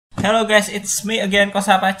Hello guys, it's me again,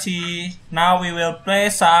 Kosapachi. Now we will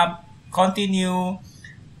play some continue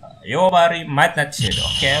Yomawari Midnight Shadow.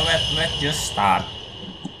 Okay, let's just start.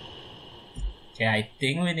 Okay, I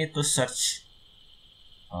think we need to search.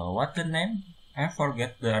 What the name? I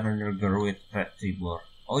forget the another girl with red keyboard.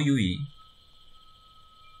 Oh, Yui.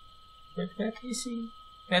 But where is he?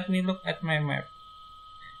 Let me look at my map.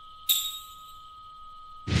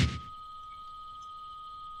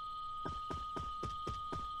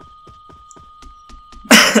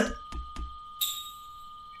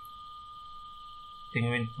 I think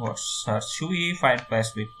we need to search Yui, find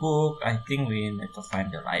place with book. I think we need to find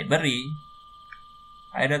the library.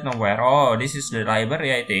 I don't know where. Oh, this is the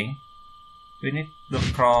library, I think. We need to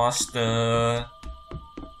cross the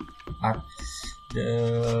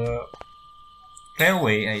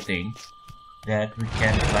railway, I think, that we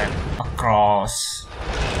can climb across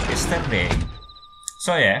yesterday.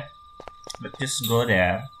 So yeah, let's just go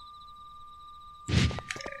there.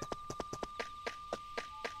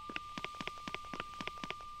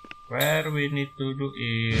 Where we need to do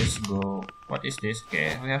is go. What is this?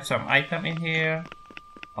 Okay, we have some item in here.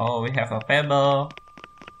 Oh, we have a pebble.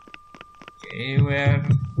 Okay, where?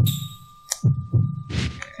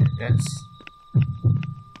 Okay, that's.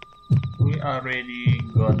 We already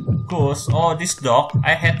got ghost. Oh, this dog.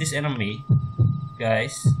 I had this enemy,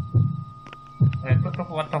 guys.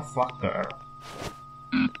 What the fucker?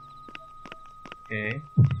 Okay,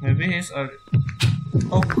 maybe he's a.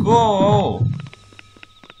 Oh, go!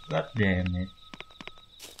 God damn it.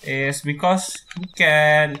 It's because we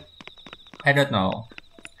can, I don't know,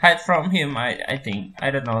 hide from him, I think.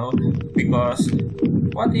 I don't know. Because,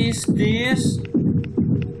 what is this?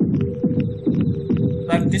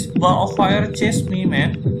 Like this ball of fire chased me,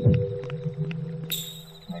 man.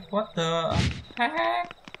 Like what the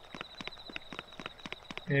heck?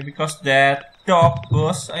 Okay, because that dog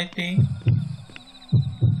goes, I think.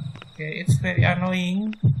 Okay, it's very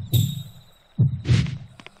annoying.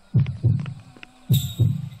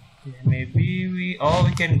 Maybe we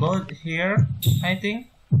can go here, I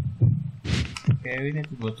think. Okay, we need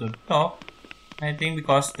to go to the top, I think,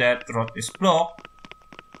 because that road is blocked.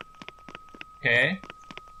 Okay,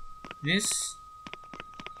 this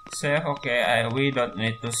save. Okay, we don't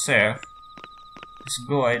need to save. Let's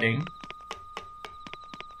go, I think.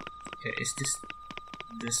 Okay, is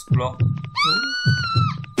this block too?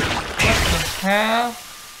 What the hell?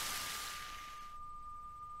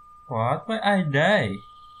 What? Why I die?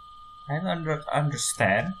 I don't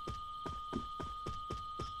understand.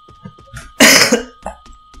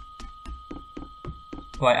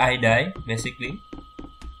 Why I die, basically.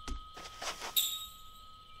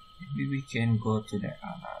 Maybe we can go to the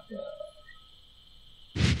another.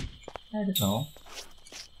 I don't know.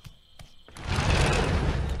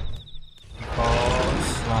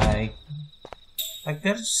 Because like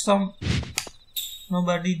there's some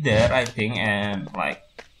nobody there, I think, and like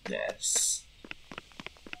that's.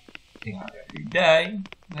 I think I already died.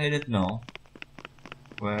 I don't know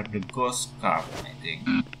where the ghost come, I think.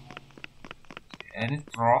 And it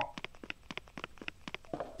rock.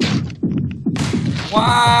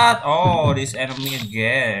 What? Oh, this enemy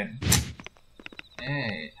again.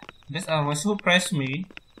 Hey, this always surprise me.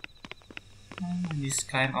 This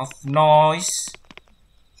kind of noise.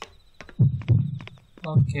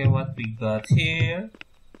 Okay, what we got here?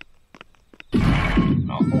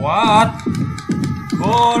 No, what?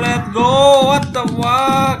 Go, let go! What the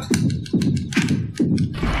fuck?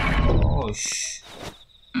 Oh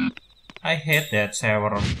I hate that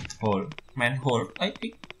shower hole. Manhole, I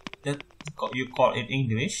think that you call it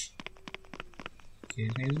English. Okay,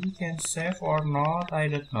 maybe we can save or not, I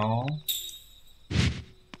don't know.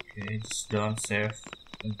 Okay, just don't save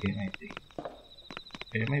again, I think.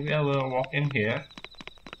 Okay, maybe I will walk in here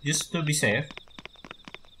just to be safe.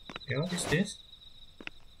 Okay, what is this?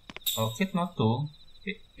 Oh, kit not to.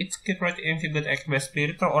 It's kit right if you get X by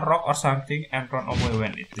spirit or rock or something and run away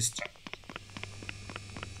when it is trapped.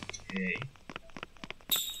 Okay.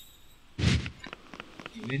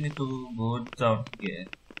 We need to go down again.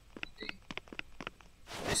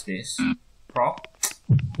 What is this? Rock?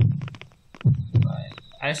 Right.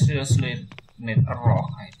 I seriously need a rock,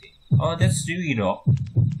 I think. Oh, that's Yui dog.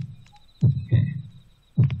 Okay.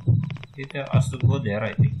 He tell us to go there,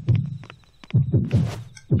 I think.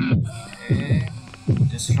 Okay.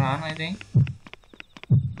 Just run, I think.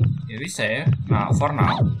 Yeah, we save. Now, for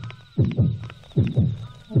now.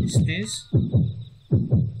 What is this?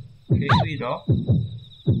 Okay, we dog.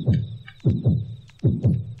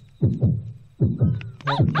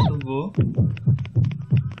 Where to go?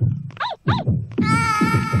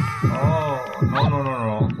 Oh,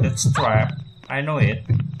 no. That's trap. I know it.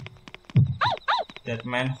 That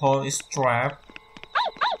manhole is trapped.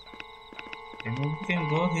 And we can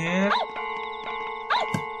go here.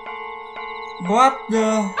 What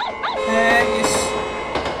the heck is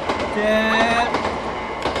that?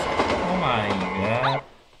 Oh my god. I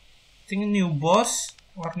think a new boss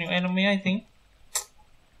or new enemy, I think.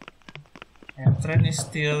 And train is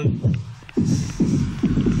still.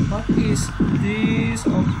 What is this?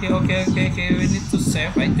 Okay. We need to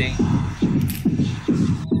save, I think.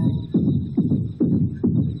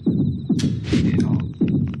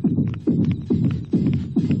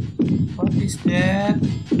 What is that?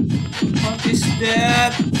 What is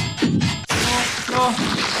that? No.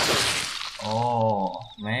 Oh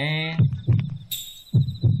man.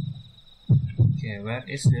 Okay, where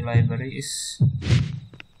is the library?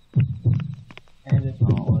 I don't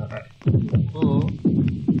know where I go.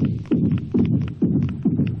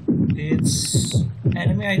 This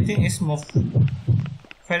enemy, I think, is move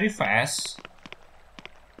very fast.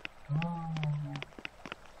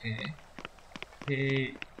 Okay.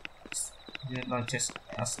 He launches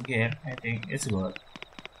us again. I think it's good.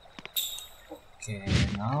 Okay,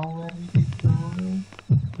 now where did it go?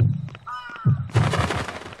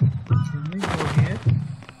 Can we go here?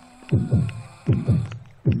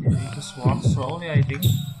 Okay, just walk slowly, I think.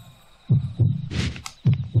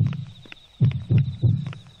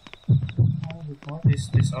 What is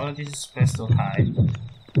this? Oh, this is space to hide.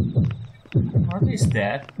 What is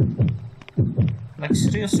that? Like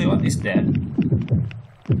seriously, what is that?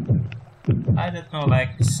 I don't know,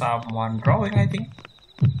 like someone drawing, I think.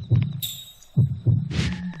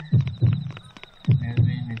 Maybe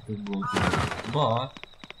we need to go to the bot.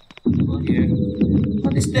 Go here.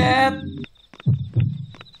 What is that?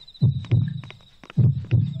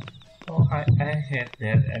 Oh, I hate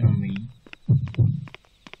that enemy.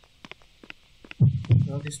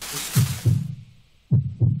 What is this?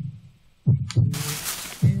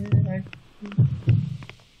 Here,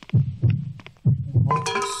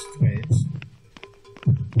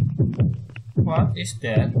 what is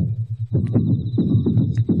that?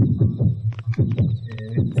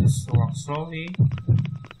 Okay, just walk slowly.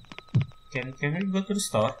 Can we go to the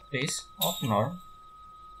store, please? Oh no.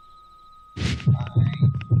 Where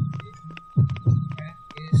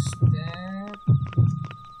is that?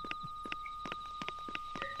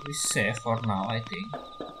 We save for now, I think.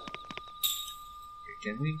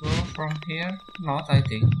 Can we go from here? Not, I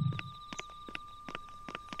think.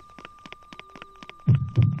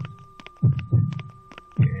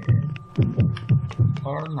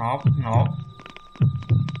 Or no.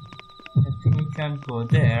 I think we can go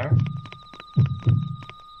there.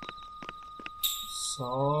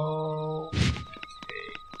 So okay.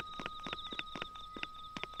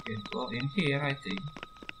 We can go in here, I think.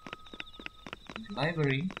 The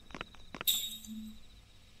library.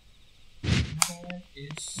 That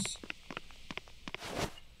is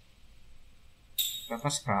paper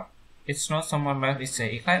scrap. It's not someone left. It's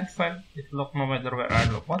a I can't find it. Look, no matter where I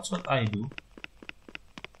look. What should I do?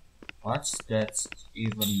 What's that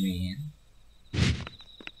even mean?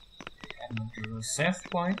 Another save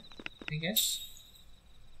point, I guess.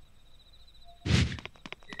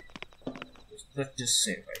 Let's just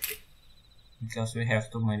save, I think, because we have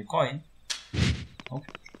too many coins. Oh.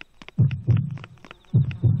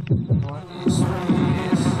 What is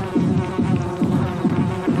this?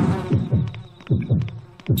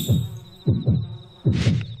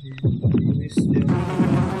 We still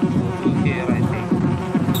go here, I think.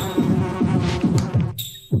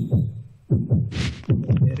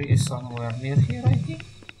 Somewhere near here, I think.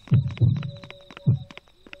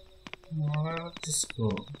 Well, let's just go.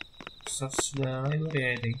 Search the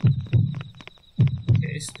library, I think.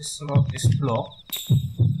 Okay, this road is blocked.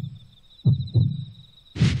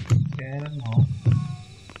 Okay, I don't know.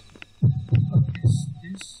 What is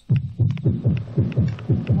this?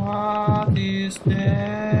 What is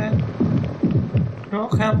that?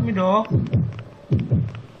 Dog, help me, dog.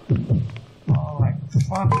 Oh, like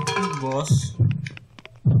fuck you, boss.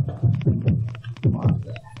 What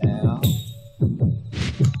the hell?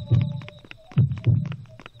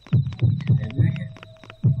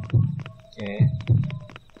 Okay.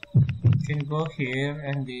 You can go here,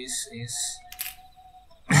 and this is.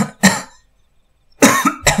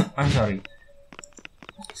 I'm sorry.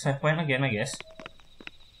 Save point again, I guess.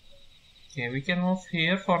 Okay, we can move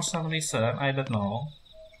here for some reason. I don't know.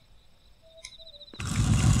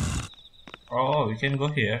 Oh, we can go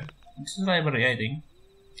here. This is library, I think.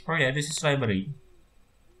 Oh yeah, this is library.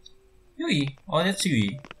 Yui. Oh, that's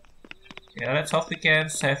Yui. Yeah, let's hope we can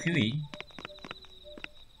save Yui.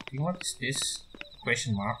 Okay, what is this?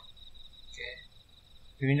 Question mark. Okay.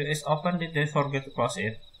 The window is open. Did they forget to close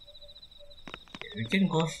it? Okay, We can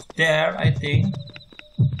go there, I think.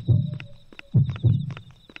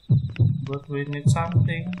 But we need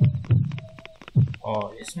something.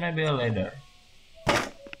 Oh, it's maybe a ladder.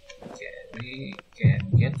 Okay, we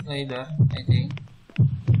can get ladder, I think.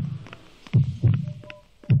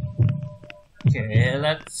 Okay,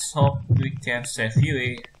 let's hope we can save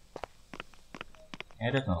Yui. I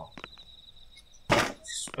don't know.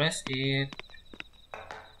 Just press it.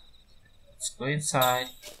 Let's go inside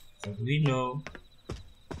the window.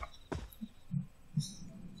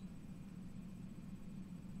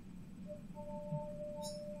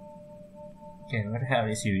 Okay, where the hell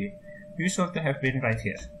is Yui? You should have been right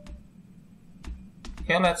here.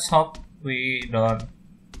 Okay, let's hope we don't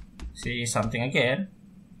see something again.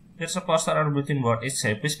 There's a poster on the bulletin board. It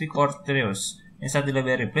says, please be courteous. Inside the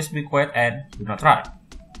library, please be quiet and do not run.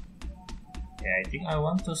 Yeah, I think I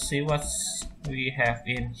want to see what we have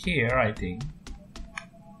in here, I think.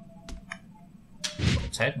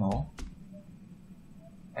 Outside, no.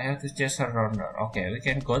 I have to chase around there. Okay, we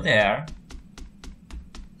can go there.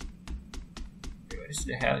 Where is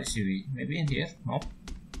the hell is Yui? Maybe in here? Nope.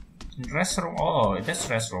 In restroom. Oh, that's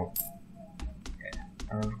restroom. Okay.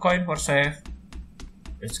 Another coin for save.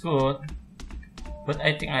 That's good. But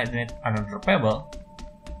I think I need another pebble.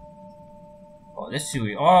 Oh, that's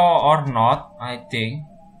Yui. Oh, or not, I think.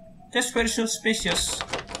 That's very suspicious.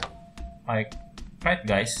 Like, right,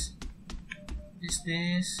 guys? Is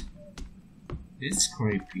this? This is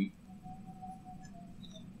creepy.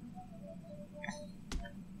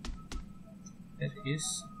 That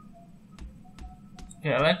is.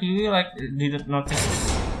 Yeah, like Yui didn't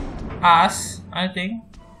notice us, I think.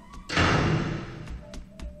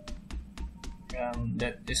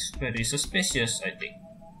 That is very suspicious, I think.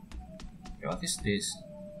 Okay, what is this?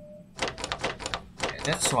 Okay,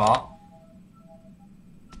 that's locked.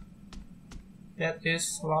 That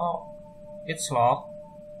is locked. It's locked.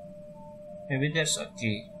 Maybe there's a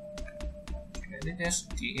key. Maybe there's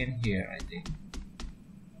a key in here, I think.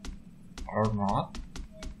 Or not.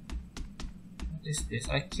 What is this?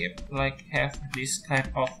 I keep have this kind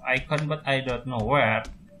of icon, but I don't know where.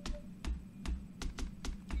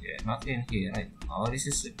 Yeah, not in here. Oh, this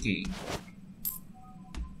is the key.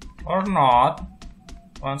 Or not.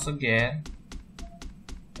 Once again.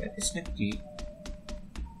 That is the key.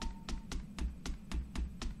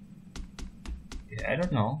 Yeah, I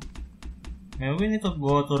don't know. Maybe we need to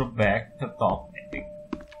go to the back, the top, I think.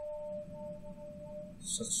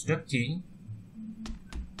 Search the key.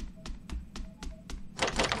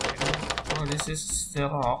 Oh, this is still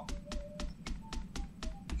locked.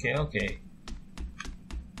 Okay, okay.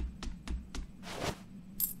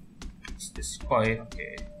 Is this coin?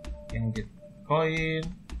 Okay. Can get coin.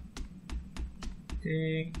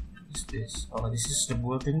 Thing. What is this? Oh, this is the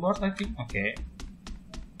bulletin board, I think. Okay.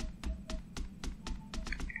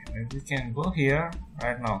 Maybe we can go here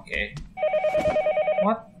right now. Okay.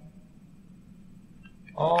 What?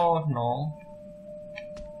 Oh no.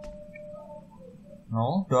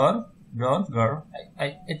 No, don't, girl.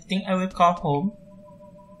 I think I will call home.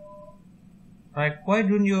 Like, why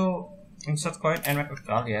don't you insert coin and make a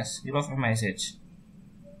call? Yes, you left a message.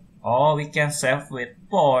 Oh, we can save with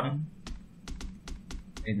phone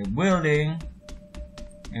in the building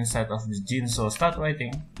inside of the Jinso. Start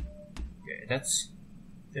writing. Okay,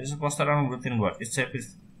 there's a poster on the bulletin board. It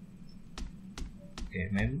says, okay,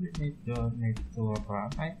 maybe we don't need to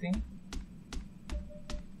run, I think.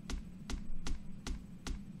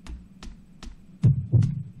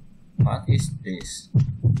 What is this?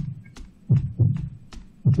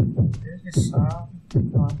 There is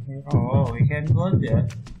something here. Oh, we can go there.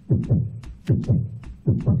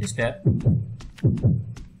 What is that?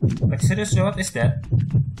 Like, seriously, what is that?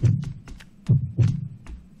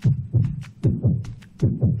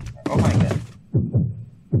 Oh my god.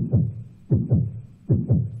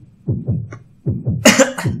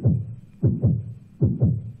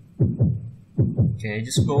 Okay,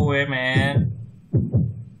 just go away, man.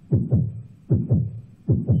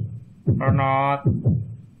 Or not.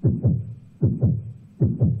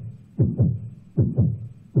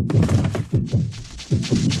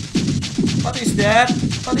 What is that?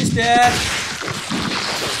 What is that?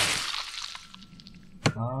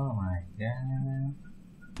 Oh my god.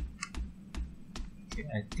 Okay,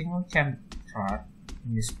 I think we can try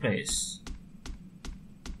in this place.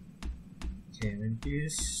 Okay,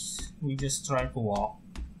 we just try to walk.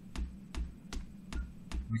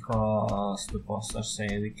 Because the poster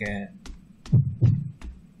say we can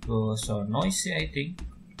go so noisy, I think.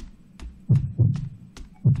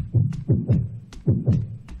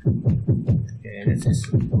 Okay, let's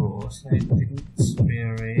just go. I think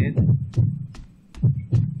spirit. Okay,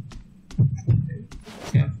 we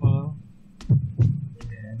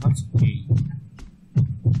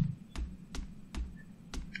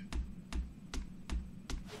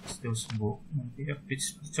papyrus book. Maybe a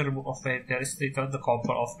picture book of fairy tales titled The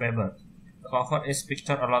Cover of Paper. The cover is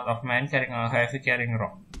picture a lot of men carrying a heavy carrying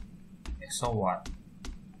rock. Okay, so what?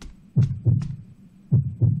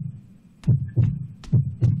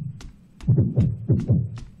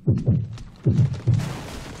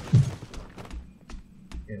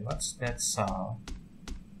 Okay, what's that sound?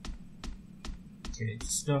 Okay,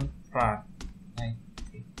 just don't run.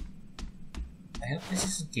 I hope this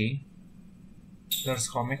is okay. There's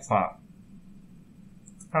comic file.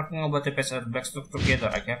 Talking about the page and black stuck together,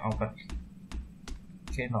 I can open it.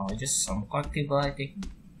 Okay, no, just some collectible, I think.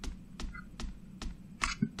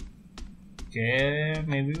 Okay,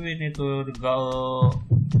 maybe we need to go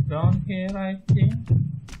down here, I think.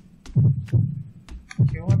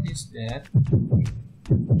 Okay, what is that?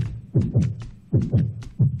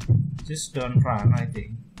 Just don't run, I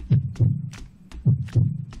think.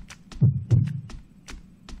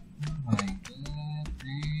 Oh my god,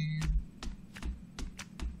 man.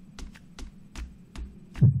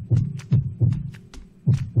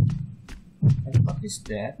 And what is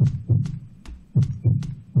that?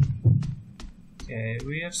 Okay,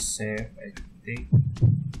 we are safe, I think.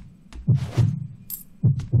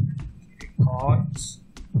 Okay, coins.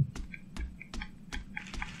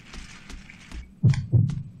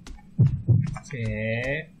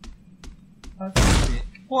 Okay. What is it?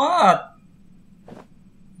 What?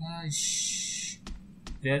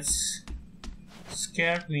 That's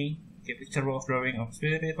scared me. Okay, picture of drawing of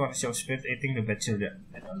spirit. One shows spirit eating the bad children.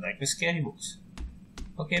 I don't like the scary books.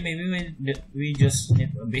 Okay, maybe we just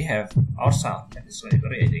need to behave ourselves at this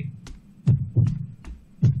library, I think.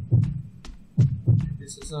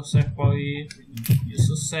 This is a save point. Use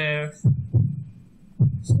to save.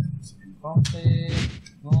 It's been complete.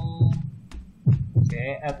 No.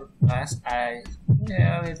 Okay, at last a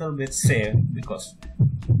little bit safe because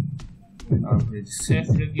we already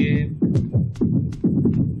saved the game.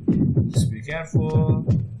 Just be careful.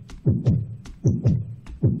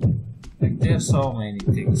 Like there's so many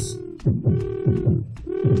things.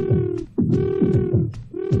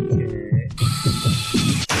 Okay.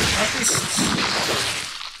 What is this?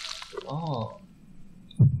 Oh.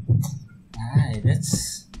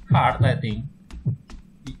 That's hard, I think.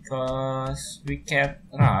 Because we can't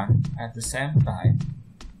run at the same time.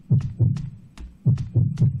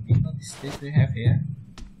 What is this we have here?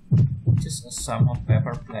 Just a sum of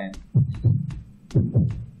paper plane.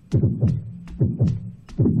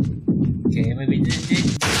 Okay, maybe they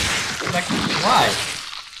like why?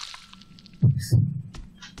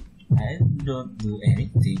 I don't do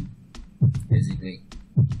anything basically.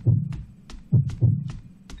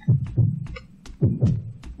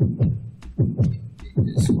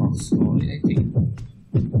 This works slowly, I think.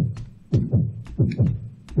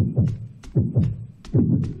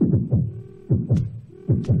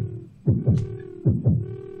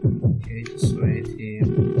 Okay, just wait here.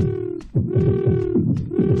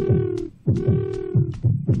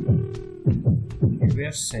 Okay, we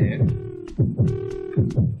are safe.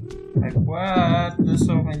 Like what? There's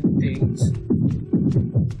so many things.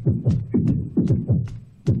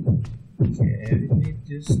 Okay, we need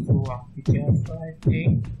just to be careful, I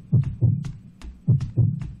think.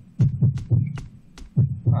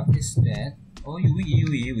 What is that? Oh,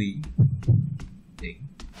 Yui. Thing.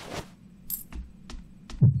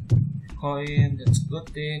 Coin, that's good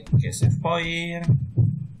thing. Okay, save point.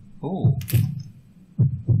 Oh.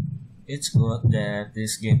 It's good that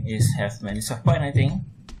this game have many save point, I think.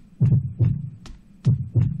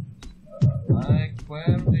 Like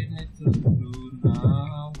where we need to do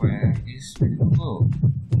now? Where is we to go?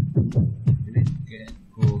 We can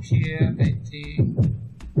go here, I think.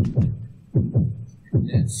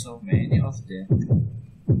 There's so many of them.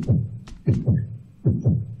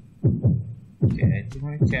 Okay, I think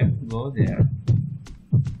we can't go there.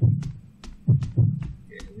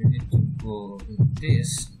 Okay, we need to go with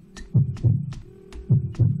this.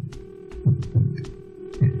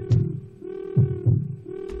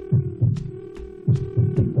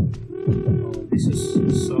 Oh, this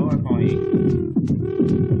is so annoying.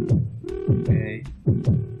 Okay.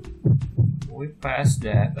 We passed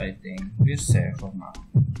that, I think. We're safe for now.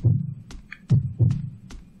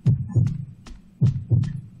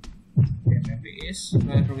 Okay, maybe it's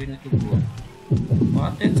where we need to go.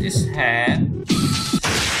 What is his hand?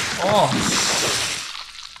 Oh!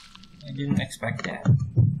 I didn't expect that.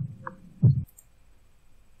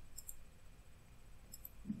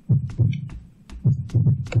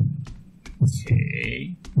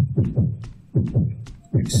 Okay.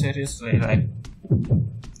 Like seriously, like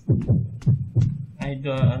I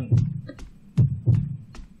don't.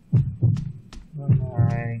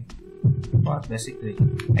 Like what basically?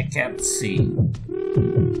 I can't see.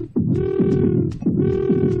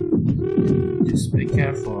 Just be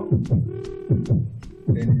careful.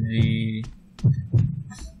 Then the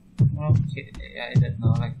okay, I don't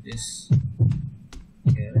know, like this.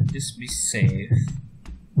 Okay, let's just be safe.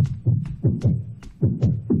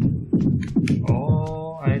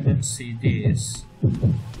 Oh, I don't see this.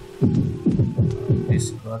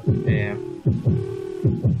 This got there.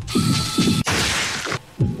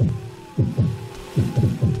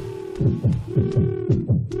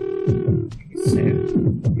 Safe.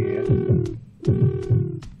 Yeah.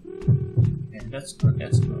 Yeah, that's good.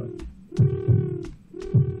 That's good.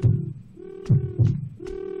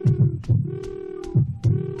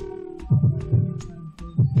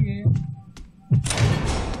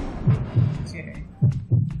 Okay.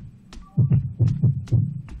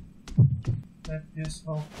 Let's just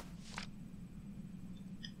hope.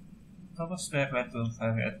 Thomas Step at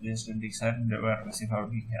 5 at least 27 that were receiving our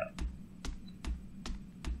big help.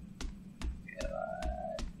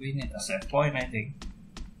 We need a set point, I think.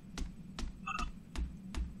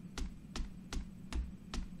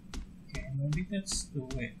 Okay, maybe that's the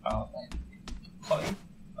way out. I think.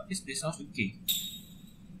 What is this? Also key.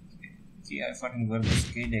 Okay. Key I found where this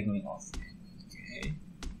key dangling off. Okay.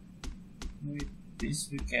 With this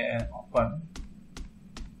we can open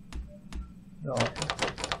door.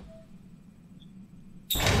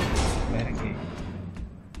 Very key.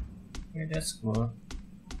 Okay, that's good.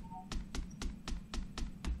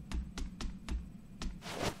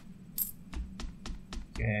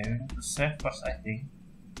 Okay, we need to save first, I think.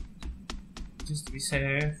 Just to be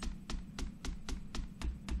safe.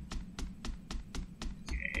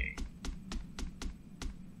 Okay.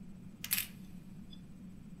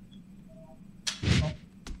 Oh.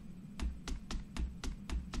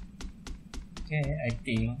 Okay, I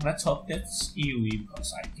think let's hope that's UE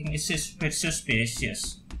because I think it's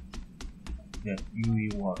suspicious that UE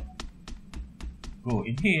won't go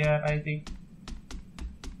in here, I think.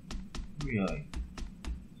 Really.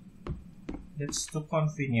 That's too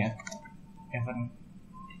convenient, even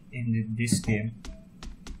in this game,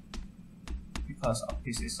 because of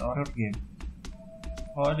this is horror game.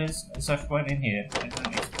 Oh, there's a save point in here. I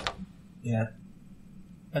don't know yet,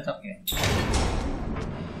 but okay.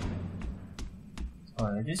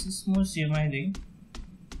 Oh, this is museum, I think.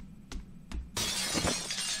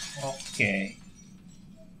 Okay.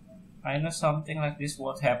 I know something like this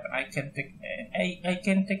won't happen. I can't take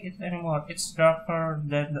it anymore. It's darker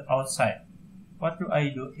than the outside. What do I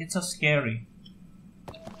do? It's so scary.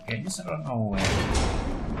 Okay, just run away.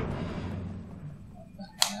 What the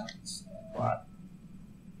hell is that? What?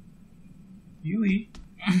 Yui?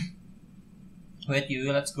 Wait,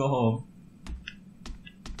 Yui, let's go home.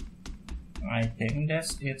 I think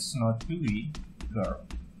it's not Yui, girl.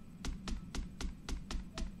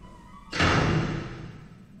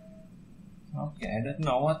 Okay, I don't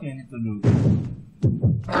know what we need to do.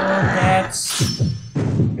 Oh, that's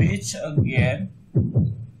bitch again.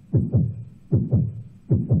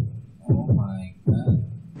 Oh my god.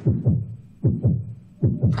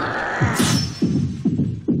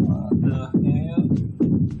 What the hell?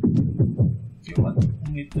 Okay, what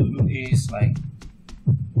we need to do is like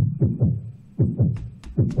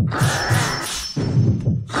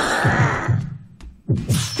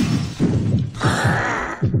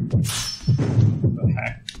the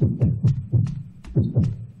heck?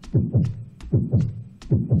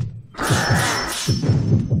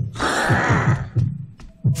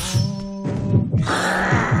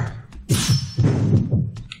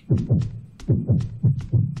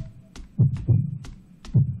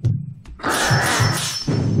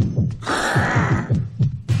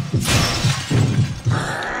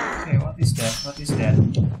 What is that?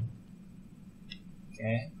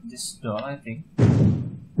 Okay, this doll, I think.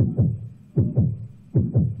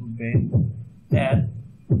 Bed. That.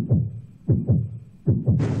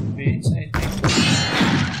 Beds, I think.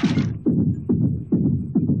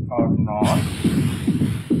 Or not.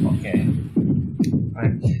 Okay.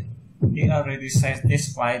 Right. He already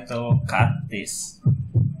satisfied to cut this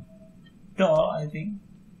doll, I think.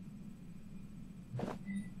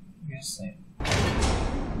 Yes,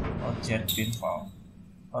 object pin found.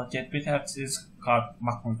 Object pin has this card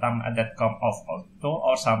magnetam that come off auto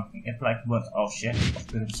or something. It's like both option of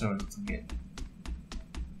the result again.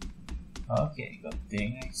 Okay, good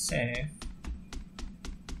thing I save.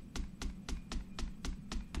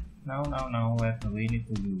 Now, what do we need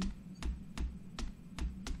to do?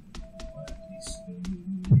 What is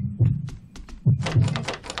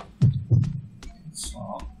it's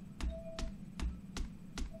locked.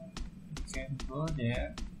 You can go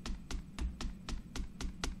there.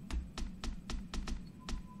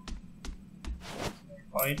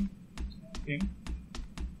 point, I think.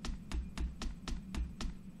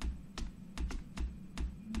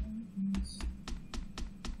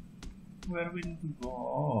 Where we need to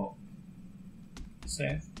go?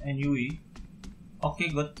 Save and UE. Okay,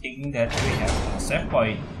 good thing that we have a save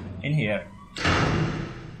point in here.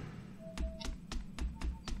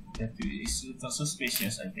 That is a little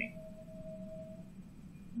suspicious, I think.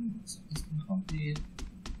 It's incomplete.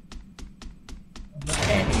 But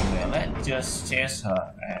anyway, let's just chase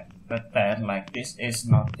her and pretend like this is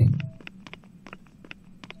nothing.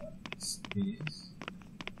 What is this?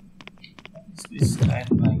 What is this kind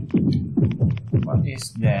of like? What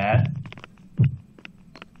is that?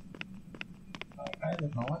 Like, I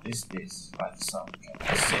don't know what is this. Like some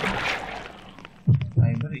acid.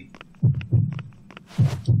 Library.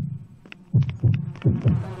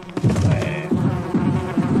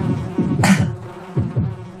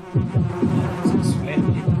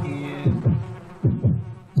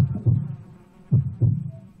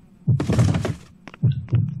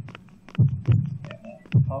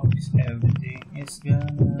 Everything is gonna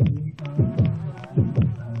be alright.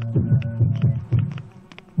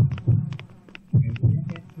 We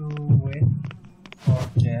need to wait for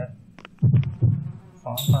that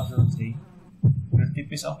found puzzle 3. Pretty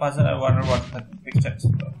piece of puzzle. I wonder what the pictures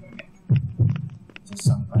will make. Just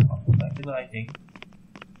some kind of title, I think.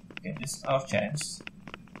 Okay, this is our chance.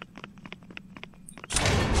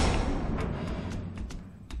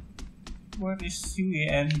 Where is Yui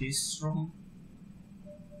and this room?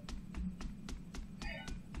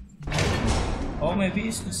 Oh, maybe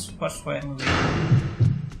it's the first when we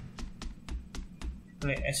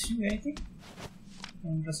play SU, I think.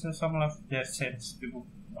 And there's some left there says people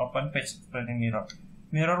open page explaining mirror.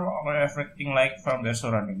 Mirror are reflecting light from their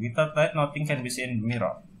surrounding. Without light, nothing can be seen in the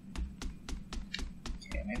mirror.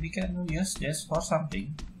 Okay, maybe can we use this for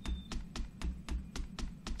something.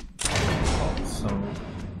 I hope so.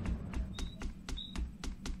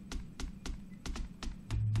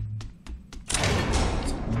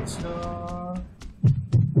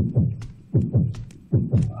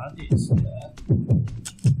 What is that?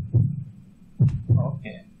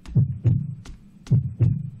 Okay.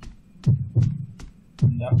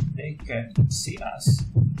 Now they can see us.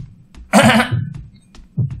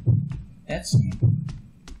 That's me.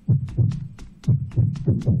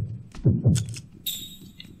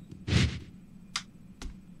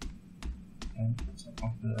 And put some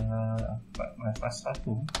of the my first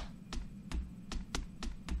tattoo.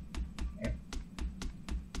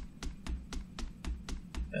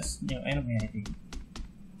 That's new enemy, I think.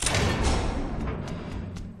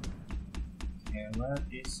 Okay, what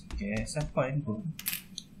is save point boom?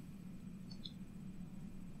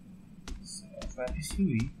 What is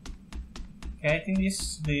UI? Okay, I think this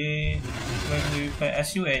is the when we play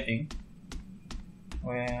SU, I think.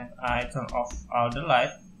 When I turn off all the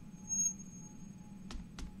light.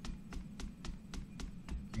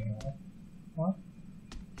 Okay, what?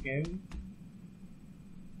 Okay.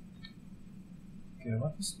 Okay,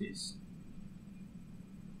 what is this?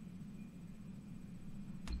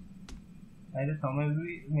 I don't know, maybe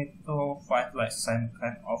we need to fight like some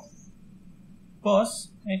kind of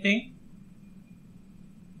boss, I think.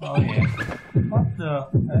 Oh yeah. What the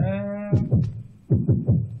heck?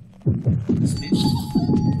 What is this?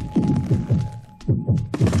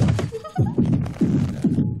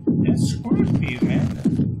 That's creepy, man.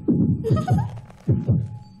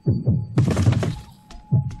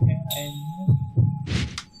 Okay,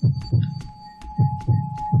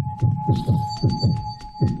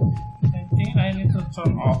 I think I need to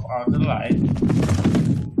turn off all the light.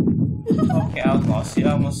 Okay, almost. She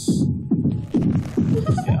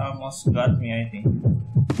almost got me, I think.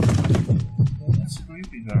 Okay, that's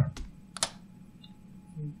creepy, girl.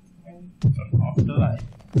 Turn off the light.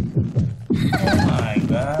 Oh my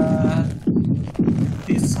god.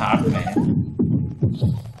 This is hard, man.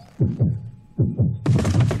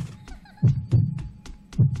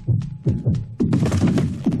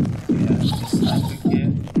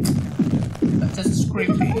 That's just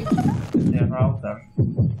creepy. The router.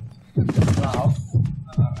 Wow.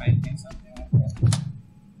 I think something like that.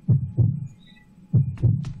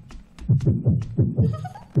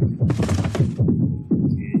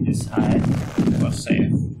 Okay, just hide for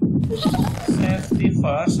safe. Safety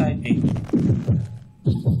first, I think.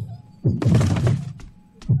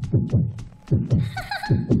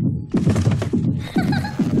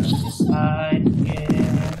 Just hide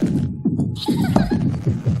again.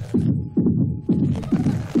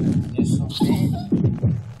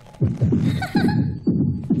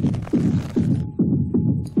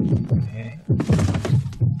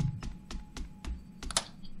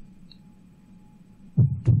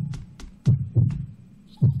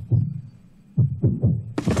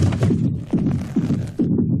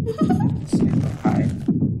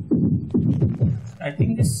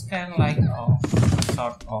 kind of like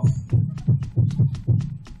sort of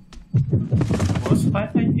boss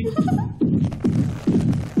fight, I think.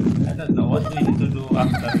 I don't know what we need to do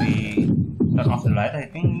after we turn off the light.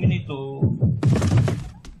 I think we need to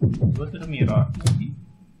go to the mirror, maybe.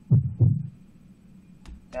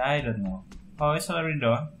 Yeah, I don't know. Oh, it's already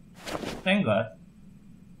done. Thank God.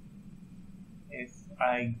 If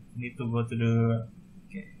I need to go to the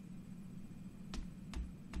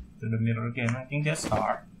mirror again, I think that's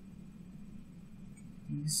hard.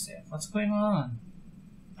 What's going on?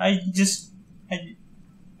 I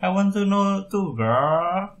want to know too,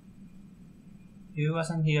 girl. You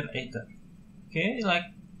wasn't here either. Okay, like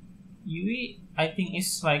Yui, I think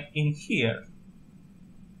it's like in here.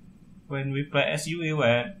 When we play as Yui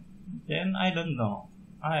went, then I don't know.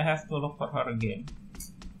 I have to look for her again.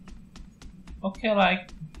 Okay,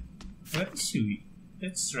 like where is Yui?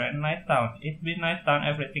 It's red night town. It be night town,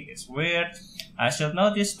 everything is weird. I should know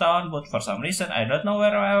this town, but for some reason I don't know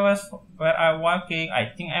where I'm walking. I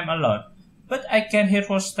think I'm alone. But I can hear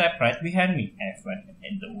footsteps right behind me,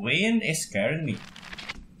 and the wind is scaring me.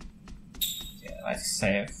 Okay, let's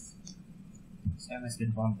save. Save has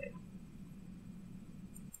been found there.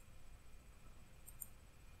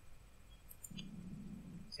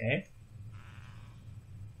 Okay.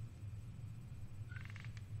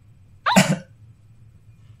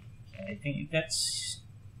 I think that's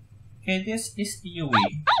okay. This is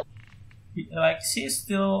Yui. Like she's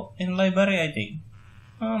still in library, I think.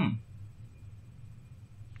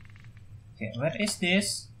 Okay, where is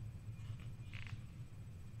this?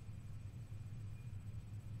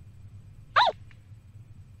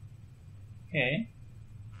 Okay.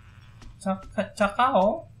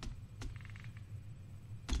 Cacao.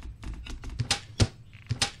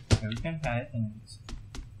 Okay, we can hide in this.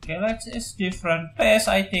 Okay, let's it's different place,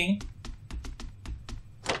 I think.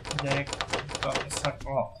 Direct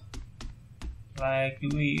clock. Like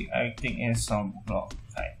we, I think in some block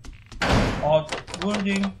type. Odd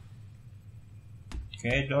building.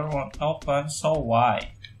 Okay, door won't open, so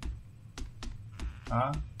why?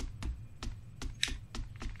 Huh?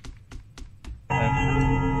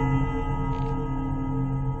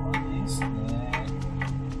 What is that?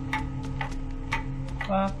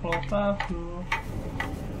 Paklo.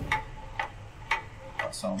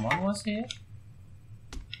 Oh, someone was here?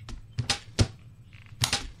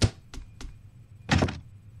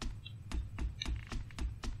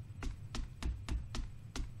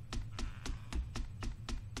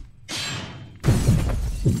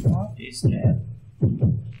 What is that?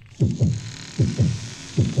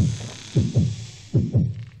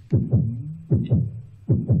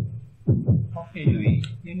 Okay, Yui,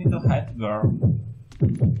 you need to hide, girl.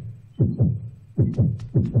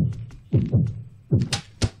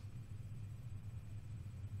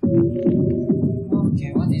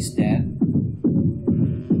 Okay, what is that?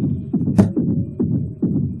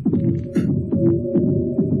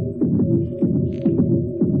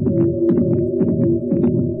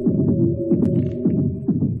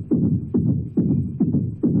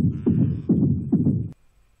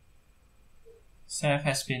 Save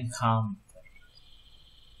has been counted.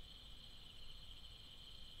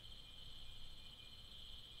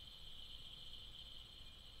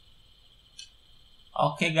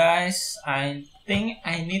 Okay guys, I think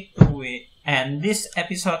I need to end this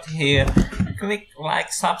episode here. Click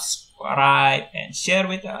like, subscribe, and share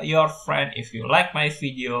with your friend if you like my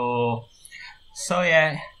video. So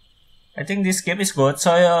yeah, I think this game is good.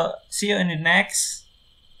 So see you in the next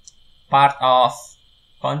part of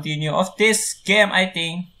continue of this game, I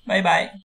think. Bye bye.